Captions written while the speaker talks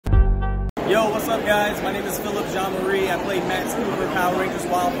Yo, what's up, guys? My name is Philip Jean-Marie. I play Matt Cooper, Power Rangers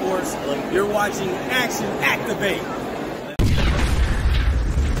Wild Force. You're watching Action Activate.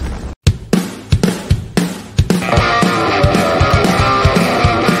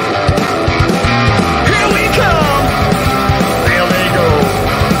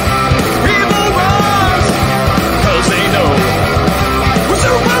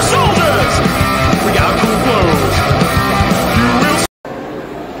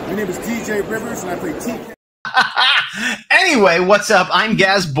 Rivers, and I play TK. Anyway, what's up? I'm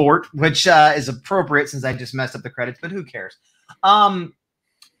Gazbot, which is appropriate since I just messed up the credits, but who cares?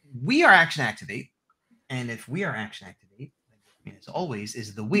 We are Action Activate, and if we are Action Activate, as always,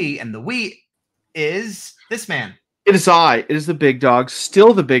 is the we, and the we is this man. It is I. It is the big dog,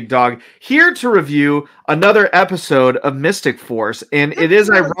 still the big dog, here to review another episode of Mystic Force, and it is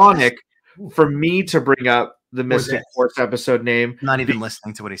ironic for me to bring up the Mystic Force episode name. I'm not even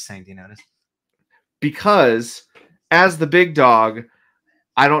listening to what he's saying. Do you notice? Because as the big dog,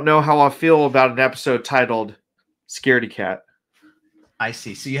 I don't know how I feel about an episode titled Scaredy Cat. I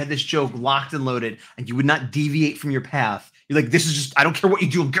see. So you had this joke locked and loaded, and you would not deviate from your path. You're like, this is just, I don't care what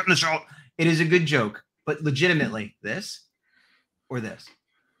you do, I'm getting this out. It is a good joke, but legitimately, this or this?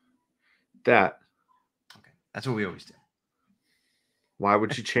 That. Okay. That's what we always do. Why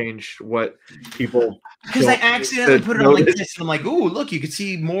would you change what people? Because I accidentally put it on like this, and I'm like, "Ooh, look! You can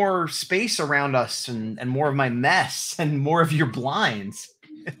see more space around us, and more of my mess, and more of your blinds."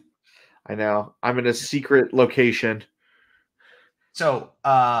 I know. I'm in a secret location. So,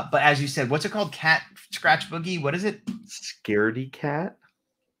 but as you said, what's it called? Cat Scratch Boogie? What is it? Scaredy Cat.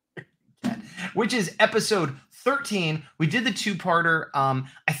 Which is episode 13. We did the two-parter.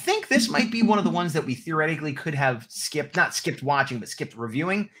 I think this might be one of the ones that we theoretically could have skipped, not skipped watching, but skipped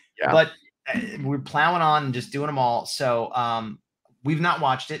reviewing. Yeah. But we're plowing on and just doing them all. So we've not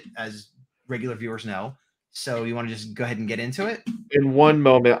watched it, as regular viewers know. So you want to just go ahead and get into it? In one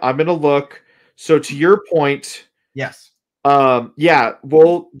moment, I'm going to look. So to your point. Yes. Yeah,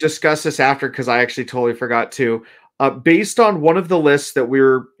 we'll discuss this after because I actually totally forgot to. Based on one of the lists that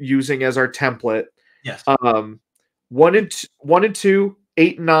we're using as our template. Yes. 1 and 2,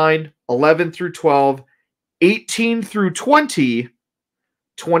 8 and 9, 11 through 12, 18 through 20,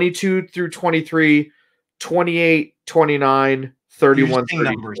 22 through 23, 28, 29, 31, 30.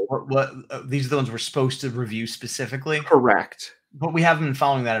 Numbers. These are the ones we're supposed to review specifically? Correct. But we haven't been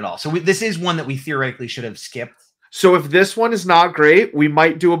following that at all. So this is one that we theoretically should have skipped. So if this one is not great, we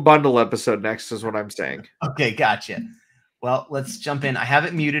might do a bundle episode next, is what I'm saying. Okay, gotcha. Well, let's jump in. I have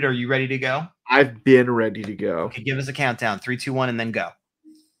it muted. Are you ready to go? I've been ready to go. Okay, give us a countdown. 3, 2, 1, and then go.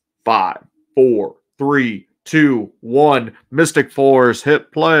 5, 4, 3, 2, 1. Mystic Force, hit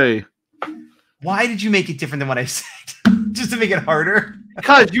play. Why did you make it different than what I said? Just to make it harder?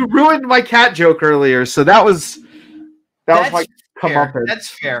 Because you ruined my cat joke earlier. So that was my comeuppance. That's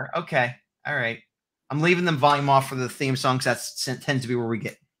fair. Okay. All right. I'm leaving them volume off for the theme song because that tends to be where we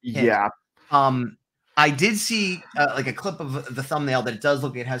get hit. Yeah. I did see like a clip of the thumbnail that it does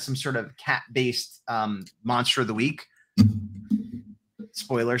look like it has some sort of cat-based monster of the week.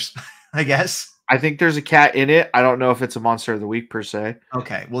 Spoilers, I guess. I think there's a cat in it. I don't know if it's a monster of the week per se.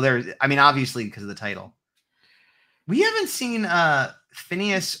 Okay. Well, I mean, obviously because of the title. We haven't seen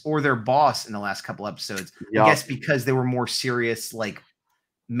Phineas or their boss in the last couple episodes. Yep. I guess because they were more serious, like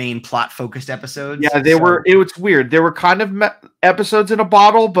main plot focused episodes. Yeah, they were. It was weird. They were kind of episodes in a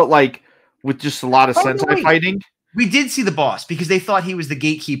bottle, but like with just a lot of Sentai fighting. We did see the boss because they thought he was the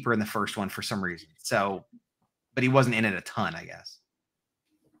gatekeeper in the first one for some reason. So, but he wasn't in it a ton, I guess.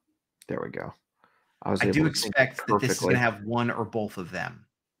 There we go. I do expect that this is going to have one or both of them.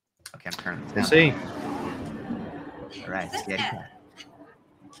 Okay, I'm turning this down. We'll see. All right.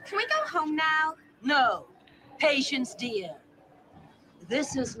 Can we go home now? No. Patience, dear.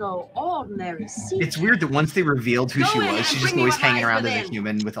 This is no ordinary secret. It's weird that once they revealed who she was, she's just always hanging around as a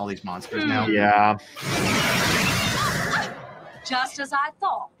human with all these monsters now. Yeah. Just as I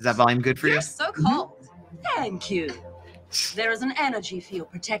thought. Is that volume good for you? You're so cold. Thank you. There is an energy field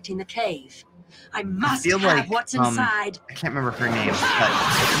protecting the cave. I must have what's inside. I can't remember her name,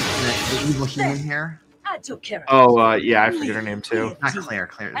 but the evil human here. I took care of it. Oh, yeah, I forget her name too. Not Claire.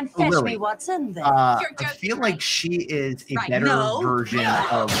 Claire. And fetch me what's in there. I feel like she is a better version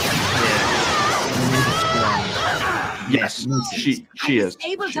of Yes, she is.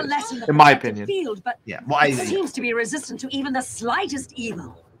 Able to lessen the in my opinion. Field, but yeah, well, it seems to be resistant to even the slightest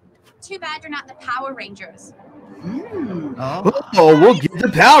evil. Too bad you're not the Power Rangers. Oh, we'll get the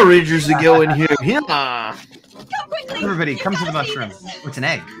Power Rangers to go in here. Yeah. Everybody, come to the mushroom. It's an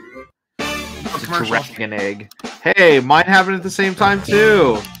egg. It's a dragon egg. Hey, mine happened at the same time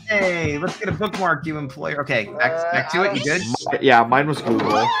too. Hey, let's get a bookmark, you employer. Okay, back to it. You good? Yeah, mine was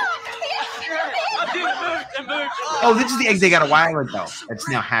Google. Oh, this is the egg they got a while ago. It's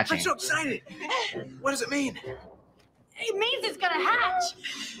now hatching. I'm so excited. What does it mean? It means it's gonna hatch.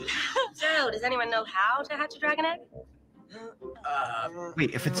 So, does anyone know how to hatch a dragon egg?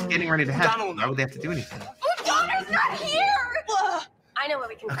 Wait, if it's getting ready to hatch, why would they have to do anything? Donner's not here! I know where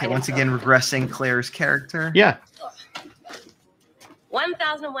we can Okay, find once info. again, regressing Claire's character. Yeah.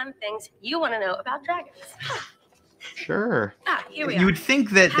 1001 things you want to know about dragons. Sure. Here we You are. would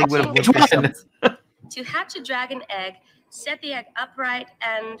think that they would have Which looked one? this up. To hatch a dragon egg, set the egg upright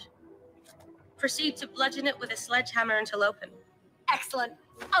and proceed to bludgeon it with a sledgehammer until open. Excellent.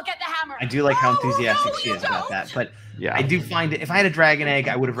 I'll get the hammer. I do like how enthusiastic she is about that, but Yeah. I do find it. If I had a dragon egg,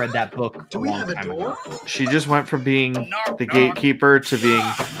 I would have read that book a long time ago. She just went from being the gatekeeper to being,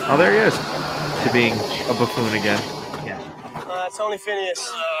 oh, there he is, to being a buffoon again. It's only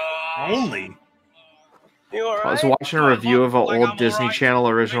Phineas. Only. You all right? I was watching a review of an old Disney Channel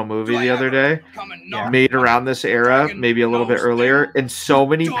original movie the other day, made around this era, maybe a little bit earlier, and so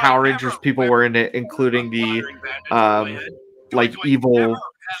many Power Rangers people were in it, including the like evil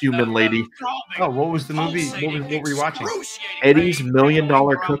human lady. Oh, what was the movie? What were you watching? Eddie's $1 Million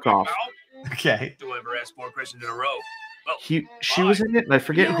Cook-Off. Okay. She was in it, and I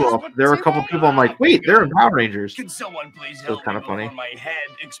forget who else. There were a couple people. I'm like, wait, they're in Power Rangers. Can someone please So help it's kind of me funny. before my head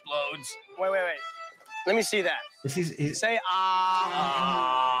explodes? Wait. Let me see that. He's, Say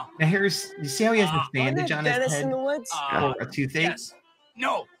ah. now here's, you see how he has this bandage on his Dennis in head the woods. or a toothache? Yes.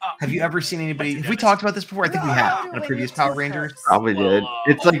 No. Have you ever seen anybody? Have we talked about this before? I think we have on a previous Power Rangers. Probably did.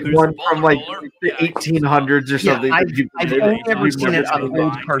 It's like one from like the 1800s or something. Yeah, I've only ever seen it on an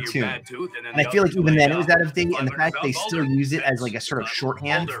old cartoon, and I feel like even then it was out of date. And the fact they still use it as like a sort of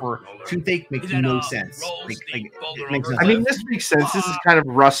shorthand for toothache makes no sense. Like it makes no I mean, sense. this makes sense. This is kind of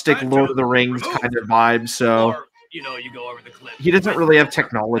rustic Lord of the Rings kind of vibe. So You know, you go over the cliff. he doesn't really have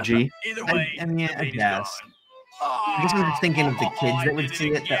technology. Either way, I mean, yeah, I Katie's guess. gone. I guess I'm just thinking of the kids that would see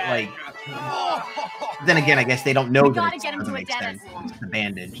it. That like. Then again, I guess they don't know We that gotta it get him doesn't to a make sense. dentist. It's the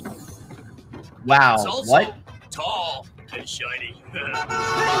bandage. Wow. It's also What? Tall and shiny.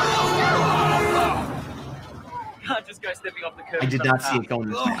 This guy stepping off the curb. I did not see it going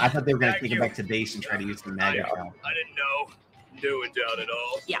this way. I thought they were going to take it back to base and try to use the magic now. I didn't know. Doing down at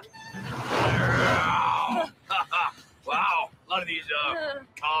all. Yeah. Wow. A lot of these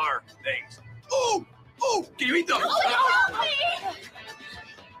car things. Oh, can you eat those? Help me!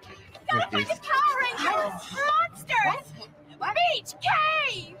 Gotta find the Power Rangers! Monsters! Beach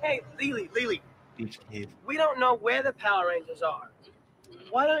Cave! Hey, Lily. Beach cave. We don't know where the Power Rangers are.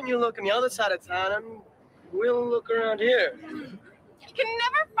 Why don't you look on the other side of town and we'll look around here? You can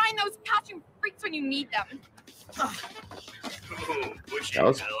never find those costume freaks when you need them. Ooh, bushy. That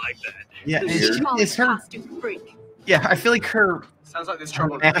was- I like that. Yeah, Call it's me her. costume freak. Yeah, I feel like her Sounds like there's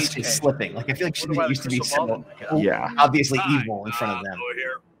trouble in the mask beach is cave. slipping. Like I feel like she What about used to be crystal ball? so Yeah. obviously Hi, evil in front of them. Over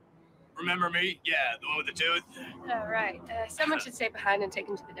here. Remember me? Yeah, the one with the tooth. All right. Someone should stay behind and take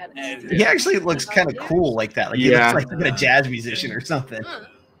him to the dentist. And He actually looks kind of cool like that. Like he Yeah. looks like a jazz musician or something.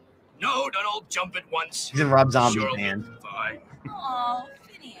 no, don't all jump at once. He's in Rob Zombie's Sure, band. fine. Oh,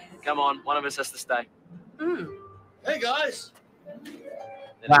 Phineas. Come on, one of us has to stay. Hey guys.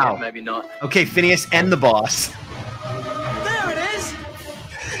 Then Wow. again, maybe not. Okay, Phineas and the boss. There it is!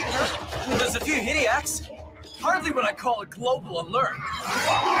 There's a few hideacs. Hardly what I call a global alert.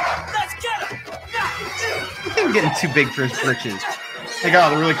 Let's get him! Him getting too big for his britches. Like, oh,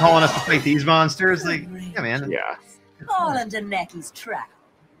 they're really calling us to fight these monsters? Like, yeah, man. Yeah. All under Necky's trap.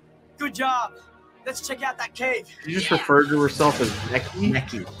 Good job. Let's check out that cave. She just referred to herself as Necky.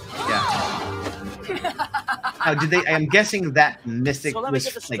 Necky. Yeah. Now, did they? I'm guessing that mystic So let me was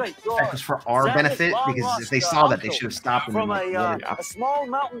get this like straight. that was for our Zan is benefit long because if lost, they saw that, they uncle should have stopped them. from and, like, a small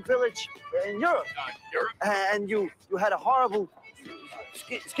mountain village in Europe, and you had a horrible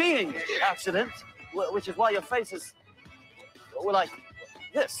skiing accident, which is why your face is like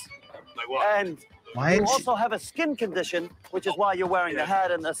this. Like what? And why you is also have a skin condition, which is why you're wearing the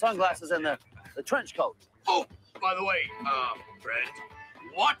hat and the sunglasses and the trench coat. Oh, by the way, Fred,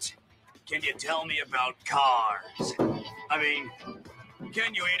 what can you tell me about cars? I mean,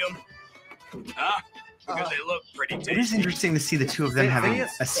 can you eat them? Huh? Because they look pretty tasty. it is interesting to see the two of them having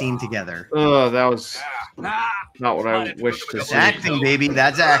a scene together. Oh, that was Ah, not what I wished to It's see. acting, baby.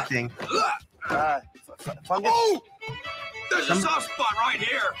 That's acting. Fungus. oh, there's Some- a soft spot right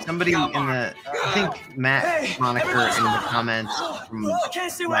here. Somebody in the, I think Matt Moniker in the comments from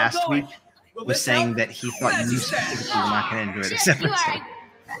Can't see where I'm last going. week Will was this saying help? that he thought you specifically were not going to enjoy this Shit, you episode. alright?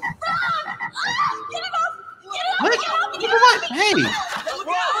 Get him off! Get him off! What? Get him off! What? Hey,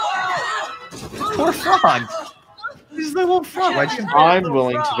 Whoa, poor frog. He's the little frog. I'm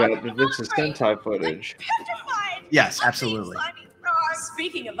willing to bet that this is Sentai footage. Yes, absolutely.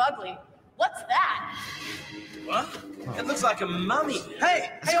 Speaking of ugly, what's that? What? It looks like a mummy.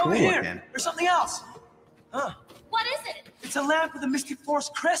 Hey, That's hey, over cool here. looking. There's something else. Huh? What is it? It's a lamp with a Mystic Force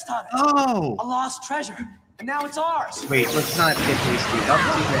crest on it. Oh. A lost treasure. And now it's ours. Wait, let's not get hasty. Up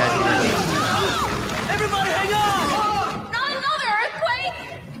too bad. Everybody hang on! Not another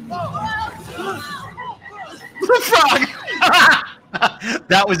earthquake! The frog!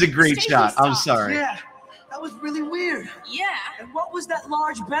 That was a great Stacey, shot. I'm stop. sorry. Yeah, that was really weird. Yeah. And what was that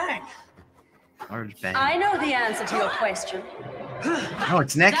large bang? Large bang. I know the answer to your question. Oh,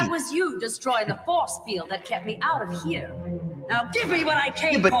 it's Neki. That was you destroying the force field that kept me out of here. Now give me what I Yeah,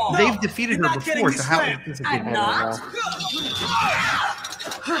 came but for. they've defeated you're her not getting before, so this how lamp. is this a I'm good not.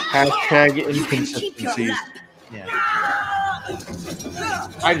 Hashtag You can keep your inconsistencies. lamp. Yeah.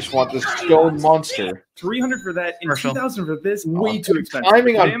 I just want this stone monster. 300 for that and Commercial. 2,000 for this. Way too expensive.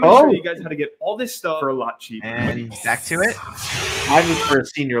 Timing on Today I'm gonna show both. you guys how to get all this stuff for a lot cheaper. And back to it. I'm just for a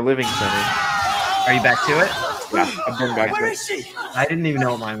senior living center. Are you back to it? Yeah, I'm going back to Where it. is she? I didn't even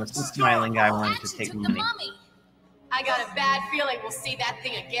know what mine was. The smiling guy wanted to take money. I got a bad feeling we'll see that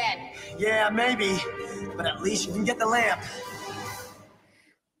thing again. Yeah, maybe. But at least you can get the lamp.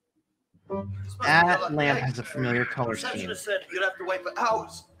 That lamp has a familiar color scheme. Receptionist said you'd have to wait for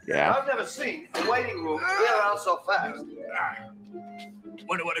hours. Yeah. I've never seen a waiting room clear out so fast.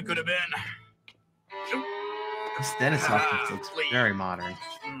 Wonder what it could have been. This Dennis office looks very modern,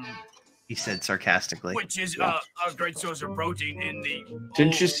 he said sarcastically. Which is a great source of protein in the.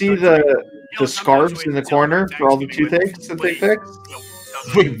 Didn't you see the scarves in the corner for all the toothaches that they fixed?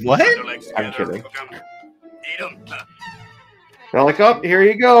 Wait, what? I'm kidding. Eat 'em. They're like, oh, here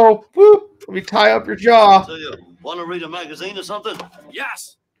you go. Whoop. Let me tie up your jaw. So you want to read a magazine or something?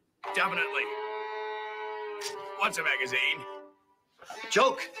 Yes, definitely. What's a magazine?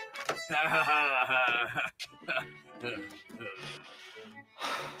 Joke.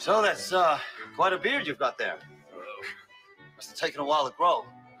 So that's quite a beard you've got there. Must have taken a while to grow.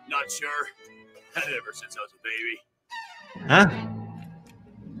 Not sure. Ever since I was a baby. Huh?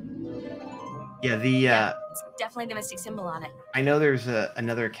 Yeah, the It's definitely the mystic symbol on it. I know there's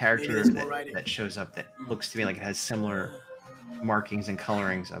another character It is more writing. that shows up that looks to me like it has similar markings and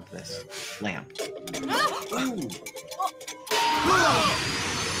colorings of this lamp. It's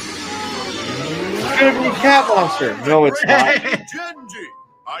gonna be a cat monster. No, it's not. Genji,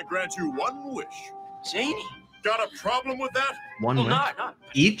 I grant you one wish. Genie. Got a problem with that? One Well, lamp not.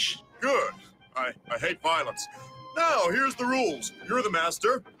 each. Good. I hate violence. Now, here's the rules. You're the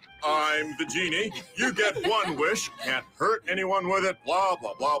master. I'm the genie. You get one wish. Can't hurt anyone with it. Blah,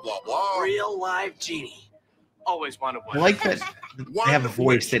 blah, blah, blah, blah. Real live genie. Always wanted I like that they have a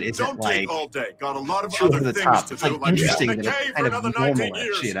voice that isn't Don't like take all day. Got a lot of too other over the things top. to It's do. like interesting sit in that the it's cave kind for of another normal 19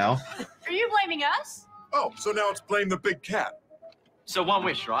 years. you know? Are you blaming us? Oh, so now it's blame the big cat. So one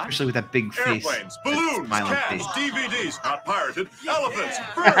wish, right? Especially with that big face. Airplanes, balloons, smiling cats, face. DVDs, not pirated, elephants,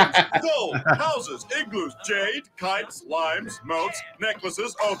 birds, gold, houses, igloos, jade, kites, limes, moats,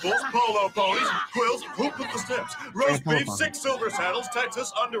 necklaces, opals, polo ponies, quills, hoop with the steps, roast polo beef, pony. 6 silver saddles,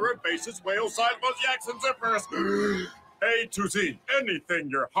 Texas, underwear, bases, whales, sidebars, yaks, and zippers. A to Z, anything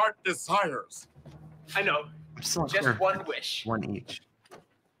your heart desires. I know. I'm still not Just sure. one wish. One each.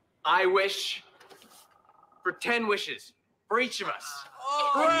 I wish for 10 wishes for each of us.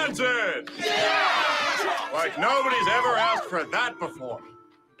 Granted! Like nobody's ever asked for that before.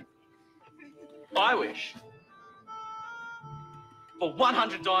 I wish for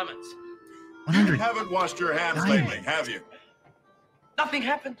 100 diamonds. You 100. haven't washed your hands Diamonds. lately, have you? Nothing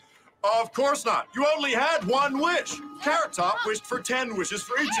happened. Of course not. You only had one wish. Carrot Top wished for 10 wishes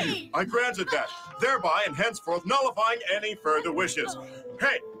for each of you. I granted that, thereby and henceforth nullifying any further wishes.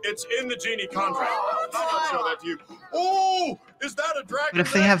 Hey, it's in the genie contract. I'll not show that to you. Oh, is that a dragon? But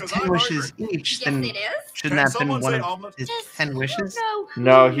if they have 10 wishes each, Yes, then it is. shouldn't that have been someone one say of omelet? his Just 10 wishes? know who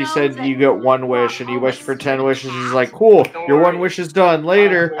No, he knows said that you get one wish, and he wished for 10 wishes. He's like, cool, your one wish is done.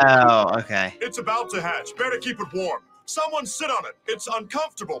 Later. Oh, okay. It's about to hatch. Better keep it warm. Someone sit on it. It's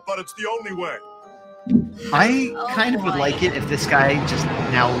uncomfortable, but it's the only way. I Oh, kind of would boy. like it if this guy just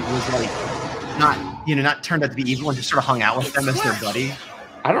now was like not turned out to be evil and just sort of hung out with them as their buddy.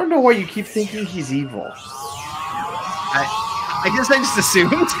 I don't know why you keep thinking he's evil. I guess I just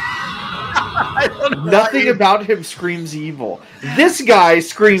assumed. I don't know. Nothing about him screams evil. This guy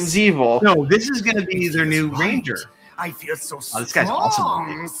screams evil. No, this is going to be their new ranger. I feel so Oh, this guy's awesome.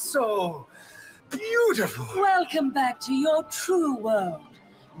 strong, so beautiful. Welcome back to your true world.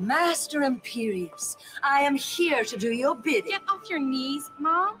 Master Imperius, I am here to do your bidding. Get off your knees,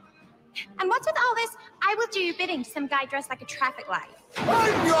 Mom. And what's with all this? I will do your bidding. Some guy dressed like a traffic light.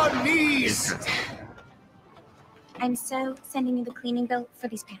 On your knees! I'm so sending you the cleaning bill for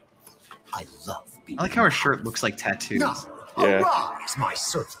these pants. I love being. I like how her shirt looks like tattoos. Now, Yeah. arise, my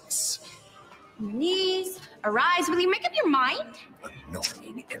servants. Knees, arise. Will you make up your mind?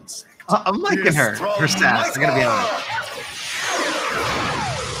 Annoying insect. I'm liking her sass. I gotta be honest.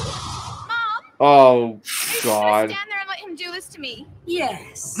 Mom, Oh are you just God. gonna stand there and let him do this to me?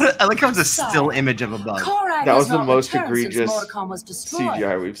 Yes. I like how it's a still image of a bug. Korag That was has the not most returned since egregious Mordecai was destroyed.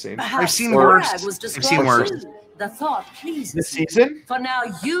 CGI we've seen Perhaps I've seen Korag worse. was I've seen destroyed worse. too. The thought pleases this me. season. For now,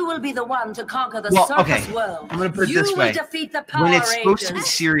 you will be the one to conquer the Well, surface okay. world. I'm gonna put it you this way. will defeat the Power When it's supposed to be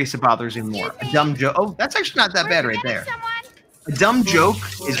Rangers. serious, it bothers me more. A dumb joke. Oh, that's actually not that bad right there. Someone? A dumb joke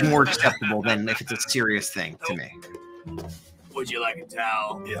is more acceptable than if it's a serious thing to me. Would you like a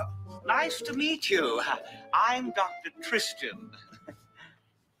towel? Yeah. Nice to meet you. I'm Dr. Tristan.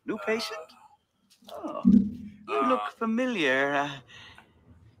 New patient? Oh, you look familiar.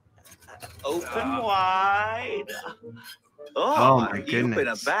 Open wide. Oh, my You've been a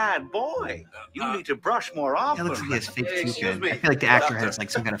goodness. bad boy. You need to brush more often. That looks like he has fake teeth Excuse in. me. I feel like the actor Doctor. has like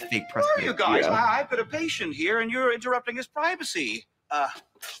some kind of fake Where are you prosthetic. guys? Yeah. I've got a patient here, and you're interrupting his privacy.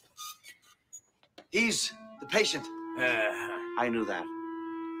 He's the patient. I knew that.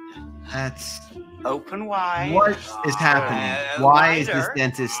 That's Open wide. what is happening. Why is this Wider.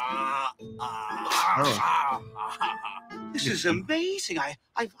 dentist? Oh. This is amazing.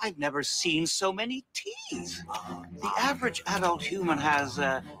 I've never seen so many teeth. The average adult human has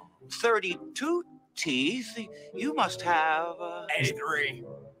 32 teeth. You must have 83.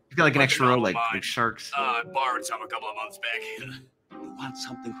 You got like an extra row, like sharks. I borrowed some a couple of months back. You want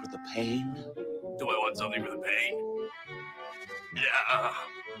something for the pain? Do I want something for the pain? Yeah.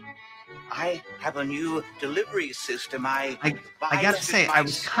 I have a new delivery system. I gotta say, I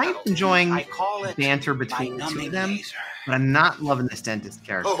was kind of enjoying I call it banter between my the two of numbing them, laser. but I'm not loving this dentist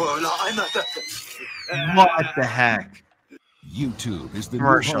character. Oh, no, I'm not that. What the heck? YouTube is the new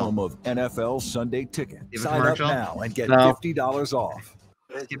Commercial. home of NFL Sunday Ticket. You have a Sign up commercial? now and get No. $50 off.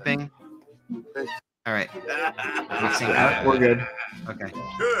 Skipping. All right. We're good. Okay.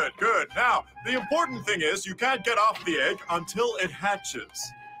 Good, good. Now, the important thing is you can't get off the egg until it hatches.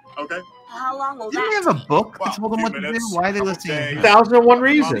 Okay? How long will Didn't they that have a book that Well, told them few what to do? minutes, Why are they couple listening? days. 1001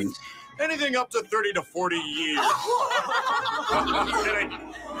 Reasons. Anything up to 30 to 40 years. I'm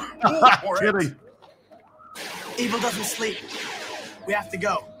kidding. Or eggs. Kidding. Evil doesn't sleep. We have to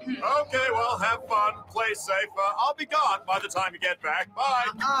go. Okay, well, have fun. Play safe. I'll be gone by the time you get back. Bye.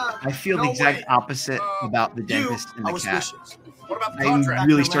 I feel the No exact way. opposite about the You dentist and are the with cat. wishes. What about the I'm contract?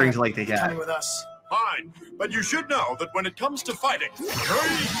 really Back in starting the to like the land. cat. Coming with us. Fine. But you should know that when it comes to fighting,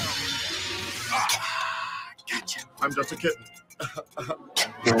 Gotcha. I'm just a kitten.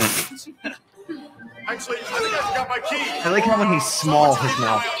 Actually, I think I forgot my key. I like how when he's small, his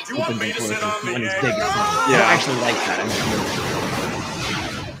mouth Do you want opens me and to sit closes. on the When he's egg? big, it's not. Yeah. I actually like that.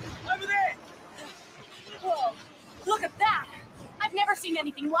 Over there. Whoa, look at that. I've never seen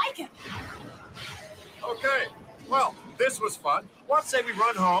anything like it. Okay. Well, this was fun. What say we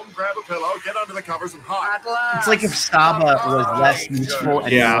run home, grab a pillow, get under the covers, and hide? It's like if Saba was less useful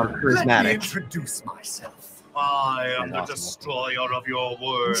and Yeah. more Let me charismatic. introduce myself. I am the Impossible. destroyer of your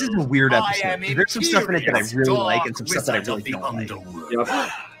world. This is a weird I episode. am There's some stuff in it that I Imperious really Dawg like and some stuff that I Wizard really of don't the like. Underworld. Yep.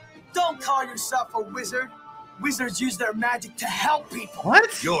 Don't call yourself a wizard. Wizards use their magic to help people.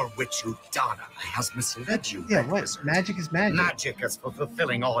 What? Your witch Udana has misled you. Yeah, Red what? Wizard. Magic is magic. Magic is for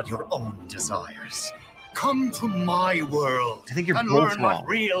fulfilling all your own desires. Come to my world I think you're and both learn wrong. what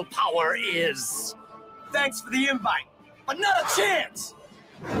real power is. Thanks for the invite, but not a chance.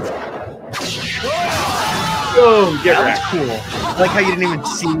 Boom, get That was wrecked. cool. I like how you didn't even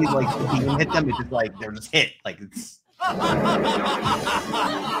see like the beam hit them. It's just like they're just hit. Like it's.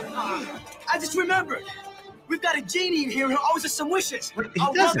 I just remembered. We've got a genie in here who owes us some wishes. He I'll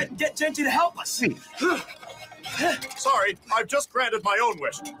rub doesn't. it and get Genji to help us. Sweet. Sorry, I've just granted my own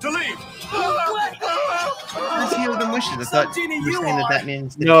wish to leave. Let's heal them wishes. I thought you were saying that that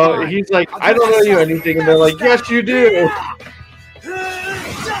means. it's No, fine. he's like, I don't owe you anything. And they're like, yes, you do.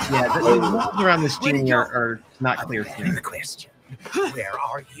 Yeah, the rules around this genie are not clear to me. Question. Where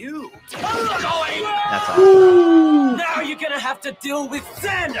are you? That's all. Now you're gonna have to deal with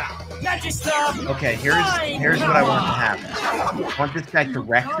Xander. Magic stuff. Okay, here's what I want to happen. I want this guy to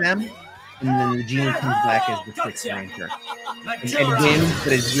wreck them, and then the genie comes back as the Sixth Ranger and wins,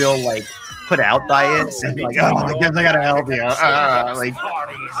 but is real like put out by it, and like, oh, I guess I gotta help you. Like,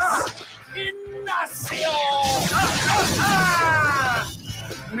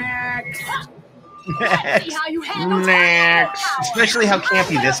 See how you handle Next. Especially how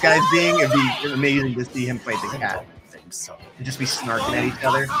campy this guy's being. It'd be amazing to see him fight the cat. And just be snarking at each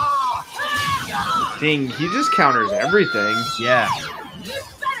other. Dang, he just counters everything. Yeah. You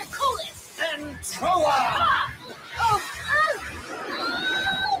better cool it. And throw up.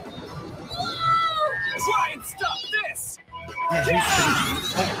 Try and stop this. Yeah,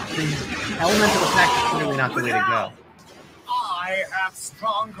 the elemental attack is clearly not the way to go. I have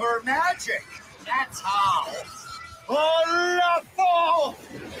stronger magic. That's how. Wonderful!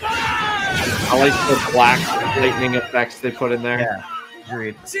 I like the black lightning effects they put in there. Yeah,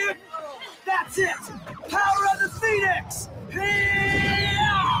 agreed. That's it! Power of the Phoenix!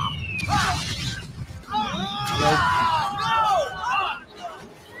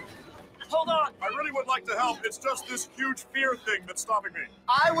 Hold on! I really would like to help. It's just this huge fear thing that's stopping me.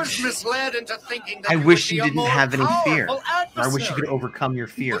 I was misled into thinking that I you wish would you be a didn't more have any fear. powerful I wish you could adversary. overcome your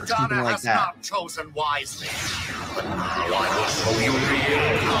fear. Madonna Something like has that. not chosen wisely. But now I will show you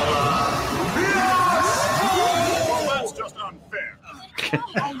real power. Well, that's just unfair.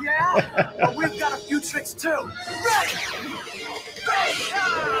 Oh yeah? Well, we've got a few tricks too. Ready?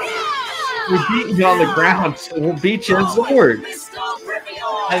 We're beating you on the ground, so we'll beat you in Zord.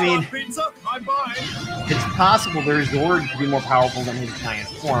 I mean, Pizza, I'm buying. it's possible their Zord could be more powerful than his giant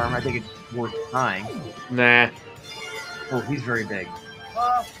form. I think it's worth trying. Nah. Oh, he's very big.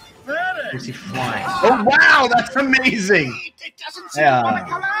 Pathetic. Is he flying? Oh, wow, that's amazing. It doesn't seem to want to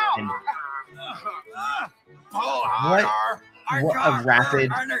come out. And What? what a rapid,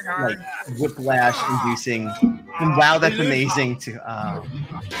 like, whiplash-inducing. And wow, that's amazing to.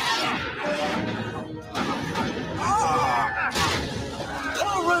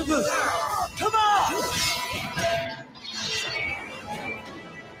 Power Rangers! Come on!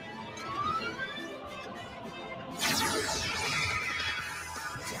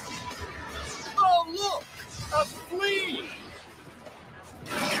 Oh, look! A flea!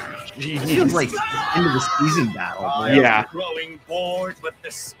 He feels like end of the season battle. Bro. Yeah. Growing bored with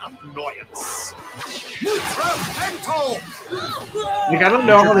this annoyance. Neutral Like, I don't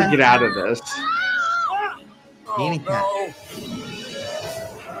know how to get out of this. Scaredy Cat.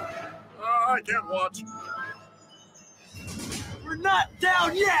 I can't watch. We're not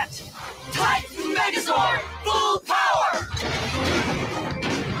down yet! Titan Megazord! Full power!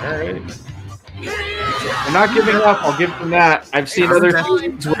 Alright. They're not giving up, I'll give them that. I've seen other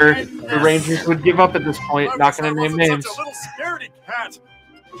seasons where the Rangers would give up at this point, not gonna name names. Such a little scaredy cat.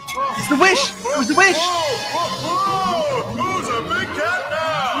 It's the wish! It was the wish! Who's a big cat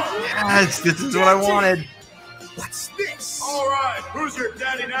now? Yes, this is what I wanted. What's this? All right, who's your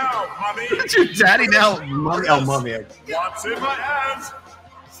daddy now, mommy? What's your daddy now? Mummy. Oh, mummy. What's in my hands?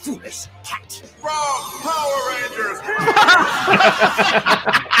 Foolish cat. Wrong, Power Rangers.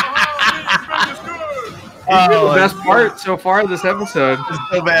 The best part so far of this episode. It's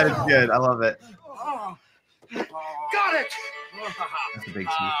so bad, it's good. I love it. Got it! That's a big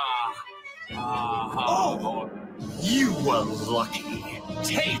cheat. Oh, you were lucky.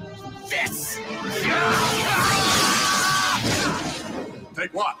 Take this.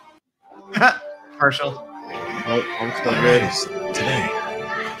 Take what? Partial. Oh, I'm still good. Today,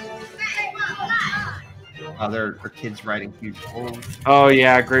 There are kids riding huge wolves. Oh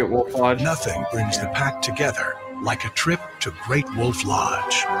yeah, Great Wolf Lodge. nothing brings the pack together like a trip to Great Wolf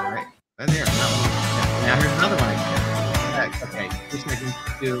Lodge. All right. There. Now here's another one. Okay. Just making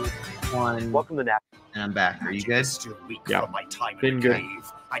 2, 1. Welcome to Nap. And I'm back. Are you good? Still weak Yeah. from my time Been in the good.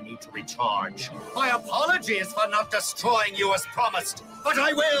 cave. I need to recharge. My apologies for not destroying you as promised, but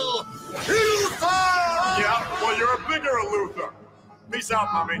I will. Luther! Yeah, well, you're a bigger Luther. Peace out,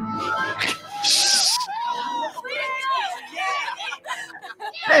 mommy.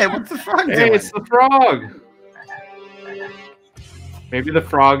 Hey, what's the frog doing? Hey, it's the frog. Maybe the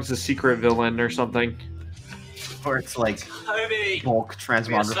frog's a secret villain or something. Or it's like Toby, bulk we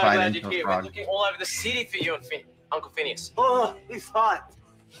are so transmogrified glad into you're a here. We're frog. looking all over the city for you and Uncle Phineas. Oh, he's fine.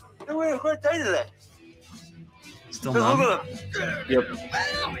 We're a great day today. Still Look numb? at him. Yep.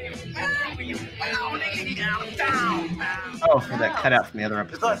 Oh, for that cutout from the other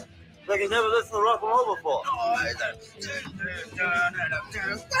It's episode. like he's never listened to rock and roll before.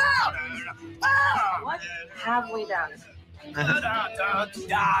 What have we done?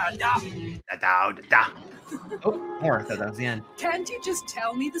 Oh, more. I thought that was the end. Can't you just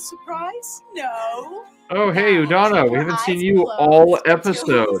tell me the surprise? No. Oh, hey, Udana. We haven't seen you all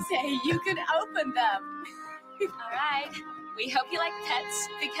episode. Say you can open them. All right. We hope you like pets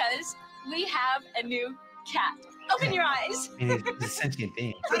because we have a new cat. Open your eyes. I mean, he's a sentient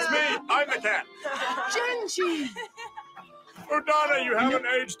being. It's me. I'm the cat. Genji. Udana, you haven't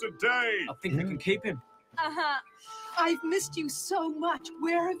aged a day. I think we can keep him. Uh-huh. I've missed you so much.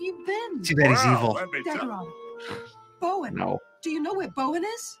 Where have you been? Too bad he's evil. Let me tell- Dagon. Bowen. No. Do you know where Bowen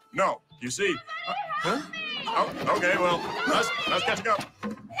is? No, you see. Huh? Oh, okay, well, let's catching up.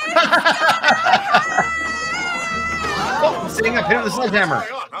 Oh, sitting up, hit him with a sledgehammer. What's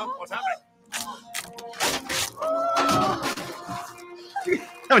going on, huh? What's happening?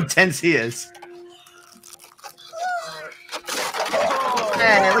 How intense he is.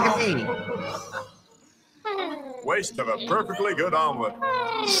 Hey, look at me. Waste of a perfectly good omelet.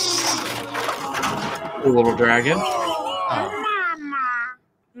 A little dragon.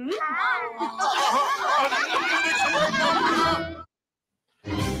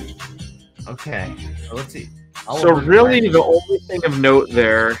 Okay, so let's see. So really, the only thing of note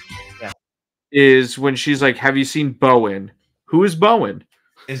there is when she's like, "Have you seen Bowen?" Who is Bowen?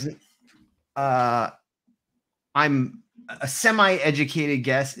 Isn't I'm a semi-educated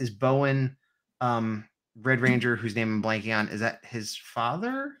guess. Is Bowen Red Ranger, whose name I'm blanking on? Is that his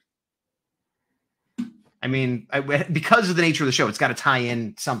father? I mean, because of the nature of the show, it's got to tie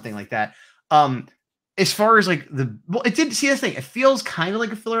in something like that. As far as like it did see this thing. It feels kind of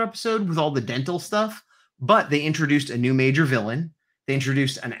like a filler episode with all the dental stuff, but they introduced a new major villain. They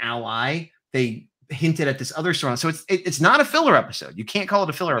introduced an ally. They hinted at this other story. So it's not a filler episode. You can't call it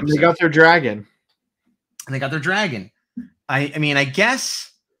a filler episode. They got their dragon. And they got their dragon. I mean, I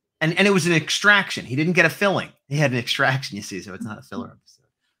guess, and it was an extraction. He didn't get a filling. He had an extraction, you see, so it's not a filler episode.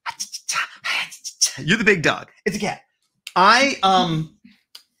 You're the big dog. It's a cat. I'm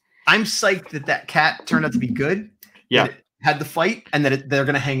psyched that cat turned out to be good. Yeah. It had the fight and that they're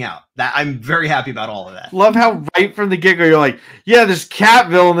going to hang out. That I'm very happy about all of that. Love how right from the get-go you're like, yeah, this cat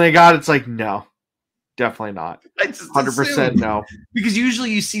villain they got. It's like, no, definitely not. 100% no. Because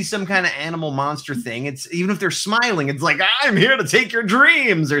usually you see some kind of animal monster thing. It's even if they're smiling, it's like, I'm here to take your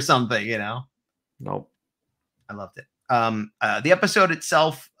dreams or something, you know? Nope. I loved it. The episode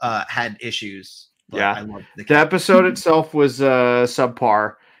itself had issues. Yeah. I loved the episode itself was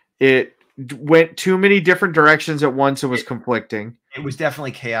subpar. It went too many different directions at once and was conflicting. It was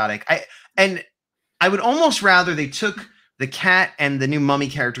definitely chaotic. I would almost rather they took the cat and the new mummy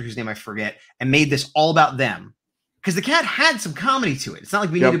character whose name I forget and made this all about them. Because the cat had some comedy to it. It's not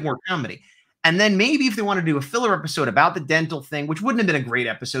like we needed more comedy. And then maybe if they wanted to do a filler episode about the dental thing, which wouldn't have been a great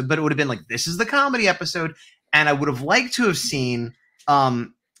episode, but it would have been like, this is the comedy episode. And I would have liked to have seen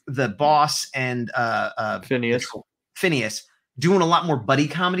the boss and Phineas doing a lot more buddy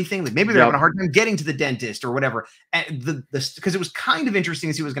comedy thing. Like maybe they're having a hard time getting to the dentist or whatever. And because it was kind of interesting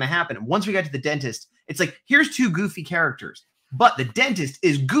to see what was going to happen. And once we got to the dentist, it's like, here's two goofy characters, but the dentist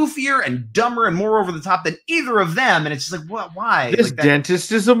is goofier and dumber and more over the top than either of them. And it's just like, what? Why? This like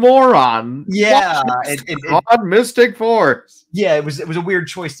dentist is a moron. Yeah. On Mystic Force. Yeah. It was a weird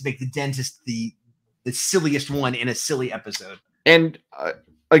choice to make the dentist the silliest one in a silly episode. And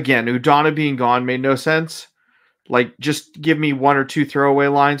again, Udana being gone made no sense. Like, just give me one or two throwaway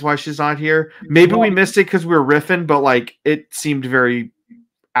lines why she's not here. Maybe we missed it because we were riffing, but like it seemed very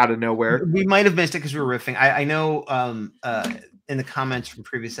out of nowhere. We might have missed it because we were riffing. I know in the comments from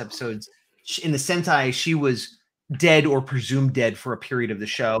previous episodes, in the Sentai, she was dead or presumed dead for a period of the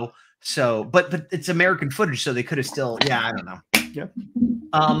show. So, but it's American footage, so they could have still. Yeah, I don't know. Yeah.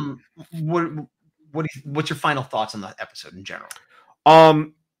 What's your final thoughts on the episode in general?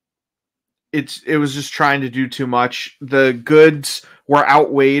 It was just trying to do too much. The goods were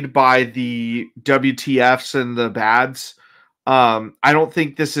outweighed by the WTFs and the bads. I don't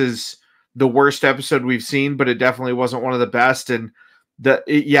think this is the worst episode we've seen, but it definitely wasn't one of the best. And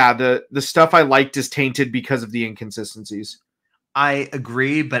the stuff I liked is tainted because of the inconsistencies. I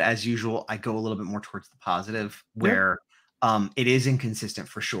agree, but as usual, I go a little bit more towards the positive, where it is inconsistent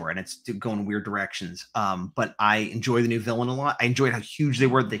for sure, and it's going weird directions. But I enjoy the new villain a lot. I enjoyed how huge they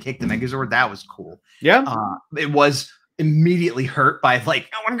were. They kicked the Megazord. That was cool. Yeah. It was immediately hurt by like,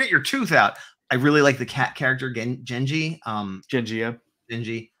 I want to get your tooth out. I really like the cat character, Genji.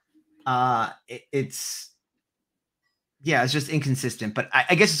 Genji. It's just inconsistent, but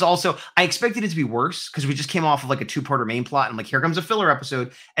I guess it's also, I expected it to be worse because we just came off of like a two-parter main plot and like, here comes a filler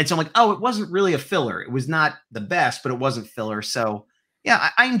episode. And so I'm like, oh, it wasn't really a filler. It was not the best, but it wasn't filler. So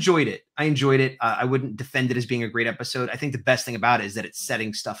yeah, I enjoyed it. I wouldn't defend it as being a great episode. I think the best thing about it is that it's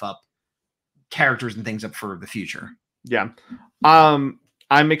setting stuff up, characters and things up for the future. Yeah.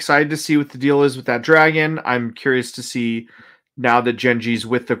 I'm excited to see what the deal is with that dragon. I'm curious to see now that Genji's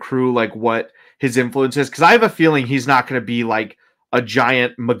with the crew, like what his influence is, because I have a feeling he's not going to be like a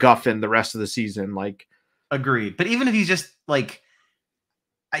giant MacGuffin the rest of the season. Like, agreed. But even if he's just like,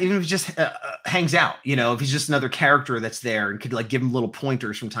 Even if he just hangs out, you know, if he's just another character that's there and could like give him little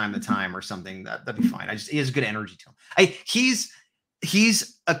pointers from time to time or something, that'd be fine. He has good energy to him. He's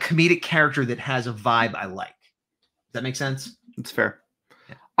a comedic character that has a vibe I like. Does that make sense? It's fair.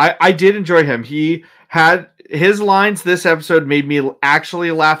 Yeah. I did enjoy him. He had his lines this episode made me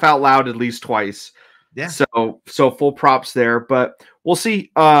actually laugh out loud at least twice. Yeah. So full props there, but we'll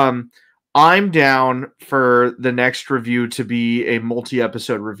see. I'm down for the next review to be a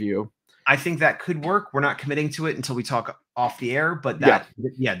multi-episode review. I think that could work. We're not committing to it until we talk off the air, but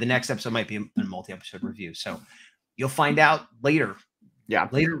the next episode might be a multi-episode review. So you'll find out later. Yeah.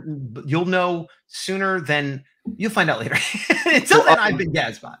 Later. You'll know sooner than you'll find out later. Until then, I've been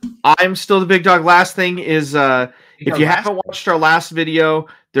Gazbot. I'm still the big dog. Last thing is, if you haven't watched our last video,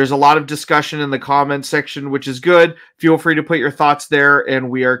 there's a lot of discussion in the comments section, which is good. Feel free to put your thoughts there, and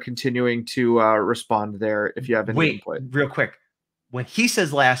we are continuing to respond there if you have any input. Real quick. When he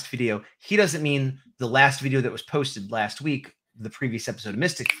says last video, he doesn't mean the last video that was posted last week, the previous episode of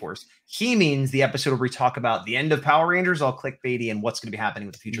Mystic Force. He means the episode where we talk about the end of Power Rangers, all clickbaity, and what's going to be happening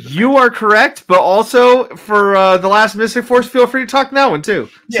with the future of the You are correct, but also for the last Mystic Force, feel free to talk in that one too.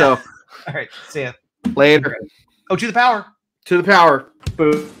 Yeah. So, all right, see ya later. Oh, to the power. To the power.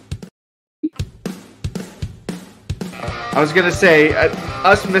 Boom. I was gonna say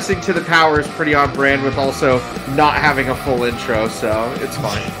us missing to the power is pretty on brand with also not having a full intro, so it's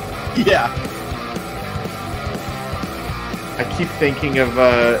fine. Yeah. I keep thinking of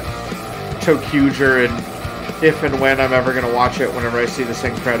Tokuger and if and when I'm ever gonna watch it whenever I see this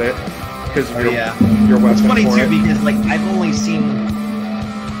end credit because of your weapon. It's funny for too it. because like I've only seen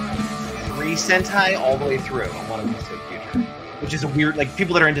 3 Sentai all the way through, and one of them is Tokuger, which is a weird. Like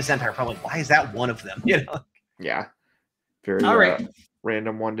people that are into Sentai are probably like, why is that one of them? You know? Yeah. Very all right.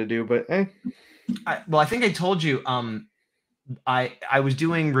 Random one to do, but hey. I think I told you I was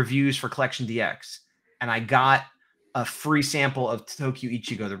doing reviews for Collection DX and I got a free sample of Tokyo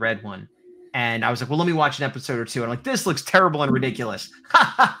Ichigo, the red one. And I was like, well, let me watch an episode or two. And I'm like, this looks terrible and ridiculous.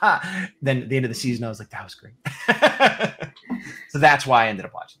 Then at the end of the season, I was like, that was great. So that's why I ended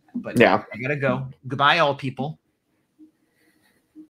up watching that. But yeah, I gotta go. Goodbye, all people.